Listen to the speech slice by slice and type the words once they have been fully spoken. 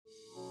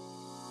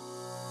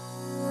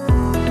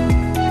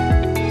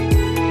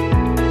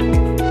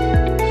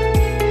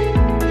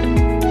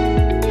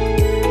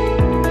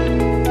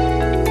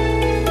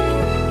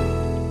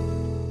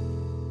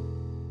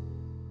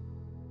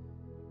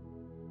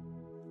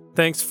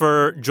Thanks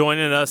for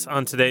joining us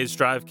on today's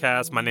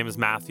Drivecast. My name is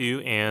Matthew,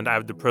 and I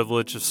have the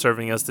privilege of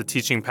serving as the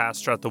teaching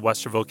pastor at the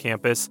Westerville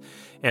campus.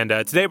 And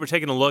today we're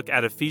taking a look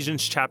at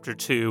Ephesians chapter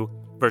 2,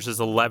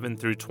 verses 11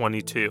 through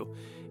 22.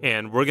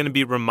 And we're going to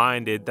be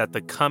reminded that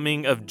the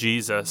coming of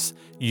Jesus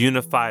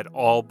unified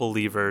all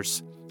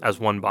believers as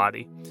one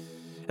body.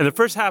 In the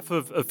first half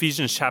of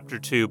Ephesians chapter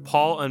 2,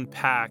 Paul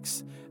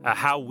unpacks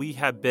how we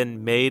have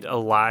been made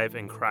alive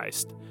in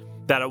Christ.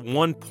 That at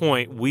one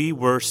point we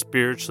were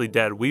spiritually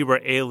dead. We were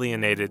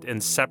alienated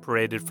and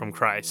separated from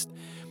Christ.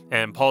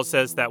 And Paul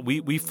says that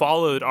we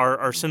followed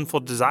our sinful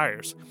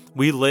desires.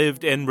 We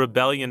lived in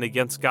rebellion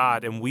against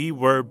God, and we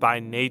were by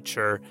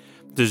nature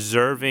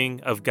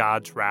deserving of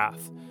God's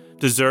wrath,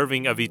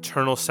 deserving of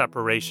eternal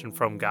separation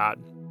from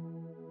God.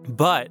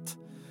 But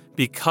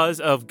because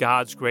of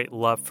God's great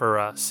love for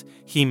us,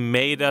 He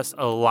made us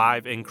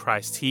alive in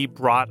Christ. He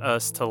brought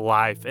us to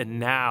life. And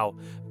now,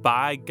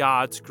 by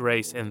God's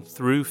grace and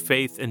through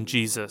faith in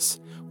Jesus,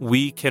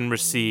 we can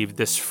receive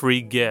this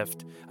free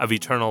gift of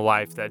eternal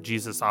life that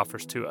Jesus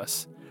offers to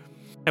us.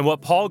 And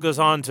what Paul goes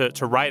on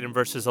to write in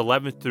verses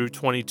 11 through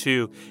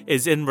 22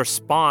 is in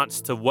response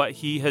to what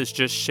he has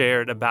just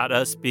shared about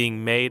us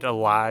being made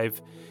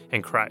alive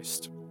in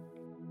Christ.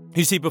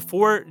 You see,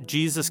 before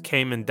Jesus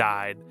came and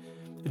died,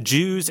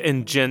 Jews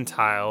and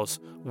Gentiles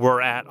were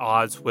at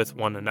odds with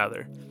one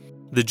another.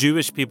 The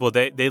Jewish people,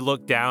 they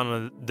looked down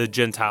on the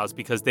Gentiles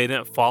because they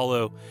didn't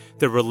follow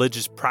the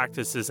religious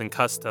practices and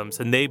customs,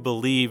 and they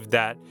believed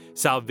that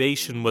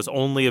salvation was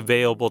only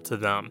available to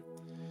them.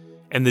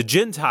 And the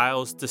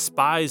Gentiles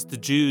despised the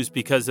Jews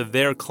because of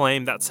their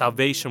claim that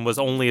salvation was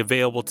only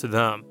available to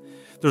them.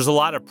 There's a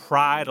lot of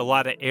pride, a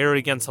lot of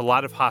arrogance, a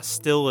lot of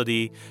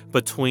hostility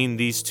between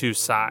these two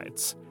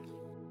sides.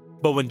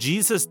 But when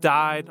Jesus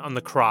died on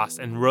the cross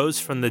and rose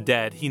from the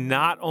dead, He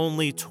not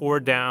only tore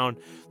down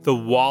the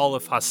wall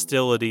of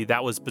hostility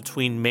that was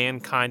between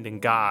mankind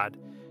and God,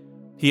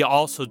 He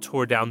also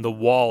tore down the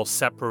wall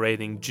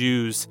separating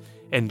Jews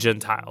and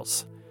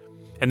Gentiles.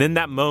 And in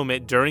that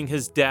moment, during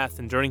His death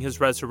and during His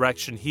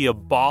resurrection, He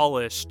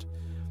abolished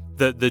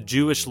the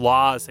Jewish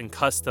laws and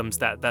customs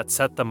that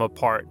set them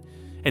apart.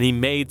 And He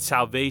made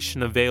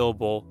salvation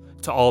available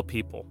to all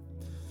people.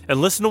 And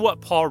listen to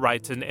what Paul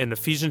writes in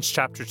Ephesians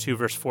chapter 2,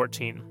 verse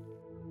 14.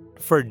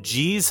 For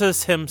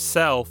Jesus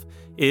Himself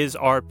is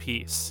our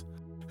peace,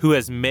 who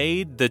has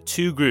made the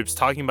two groups,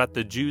 talking about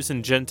the Jews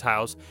and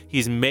Gentiles,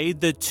 He's made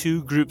the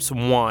two groups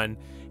one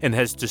and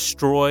has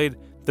destroyed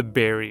the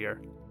barrier,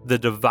 the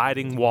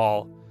dividing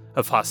wall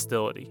of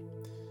hostility.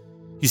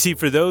 You see,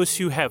 for those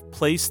who have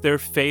placed their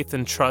faith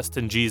and trust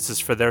in Jesus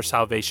for their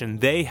salvation,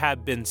 they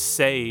have been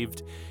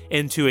saved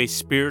into a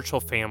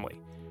spiritual family.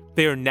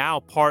 They are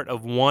now part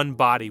of one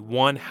body,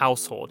 one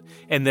household.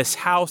 And this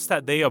house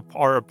that they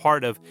are a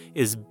part of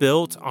is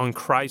built on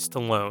Christ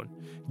alone.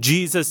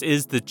 Jesus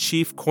is the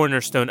chief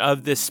cornerstone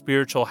of this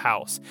spiritual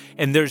house.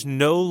 And there's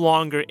no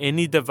longer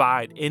any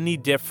divide, any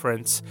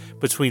difference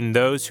between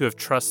those who have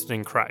trusted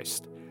in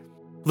Christ.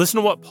 Listen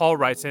to what Paul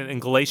writes in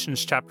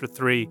Galatians chapter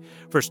 3,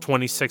 verse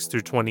 26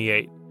 through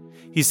 28.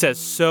 He says,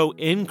 "So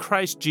in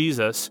Christ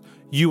Jesus,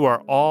 you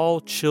are all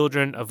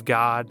children of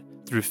God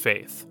through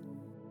faith.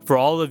 For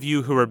all of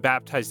you who are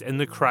baptized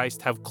into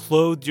Christ have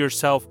clothed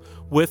yourself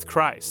with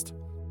Christ.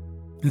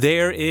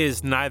 There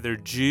is neither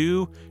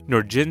Jew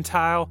nor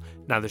Gentile,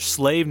 neither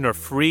slave nor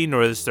free,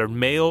 nor is there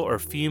male or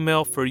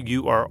female, for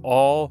you are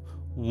all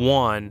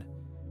one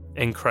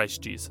in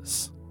Christ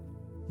Jesus."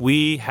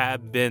 We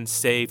have been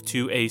saved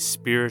to a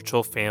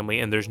spiritual family,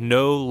 and there's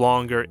no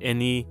longer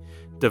any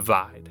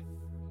divide.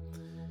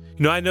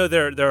 You know, I know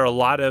there are a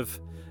lot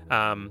of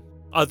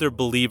other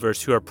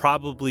believers who are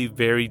probably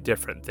very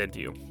different than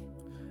you.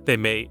 They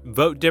may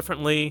vote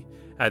differently,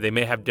 they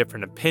may have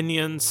different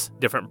opinions,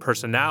 different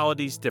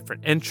personalities,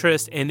 different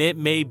interests, and it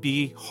may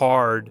be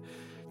hard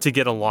to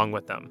get along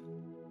with them.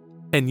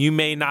 And you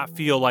may not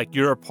feel like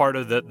you're a part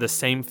of the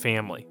same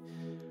family.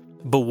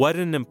 But what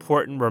an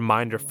important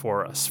reminder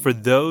for us. For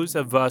those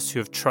of us who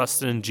have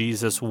trusted in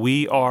Jesus,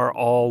 we are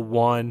all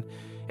one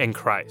in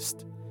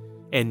Christ.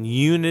 And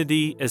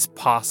unity is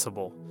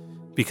possible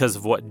because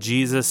of what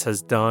Jesus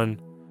has done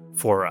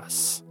for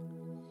us.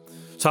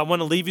 So I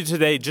want to leave you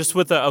today just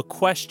with a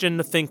question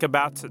to think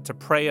about, to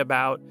pray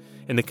about,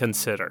 and to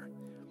consider.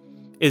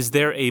 Is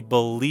there a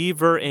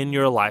believer in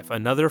your life,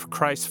 another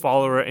Christ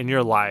follower in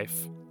your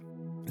life,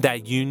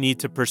 that you need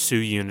to pursue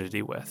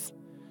unity with?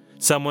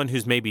 Someone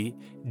who's maybe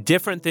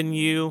different than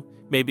you,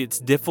 maybe it's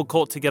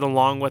difficult to get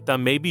along with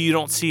them, maybe you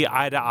don't see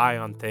eye to eye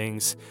on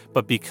things,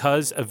 but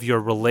because of your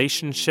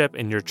relationship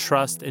and your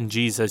trust in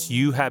Jesus,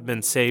 you have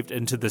been saved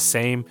into the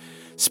same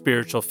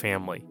spiritual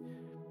family.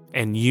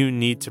 And you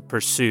need to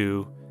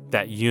pursue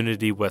that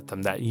unity with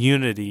them, that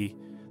unity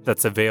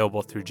that's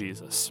available through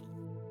Jesus.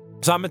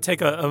 So I'm going to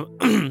take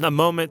a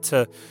moment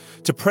to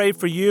pray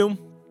for you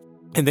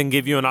and then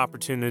give you an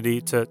opportunity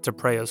to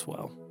pray as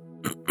well.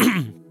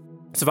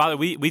 So Father,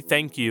 we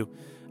thank you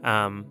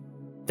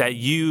that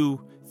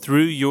you,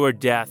 through your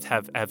death,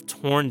 have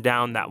torn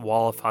down that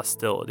wall of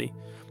hostility,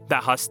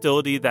 that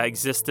hostility that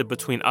existed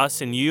between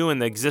us and you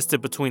and that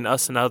existed between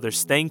us and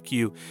others. Thank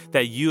you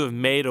that you have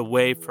made a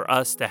way for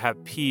us to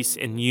have peace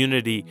and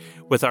unity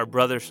with our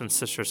brothers and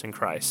sisters in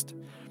Christ.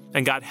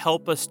 And God,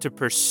 help us to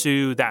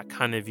pursue that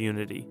kind of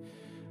unity,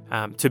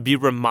 to be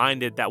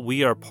reminded that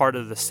we are part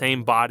of the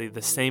same body,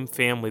 the same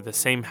family, the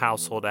same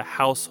household, a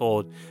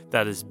household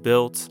that is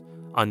built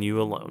on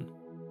you alone.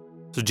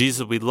 So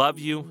Jesus, we love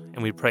you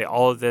and we pray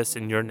all of this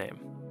in your name.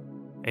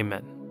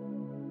 Amen.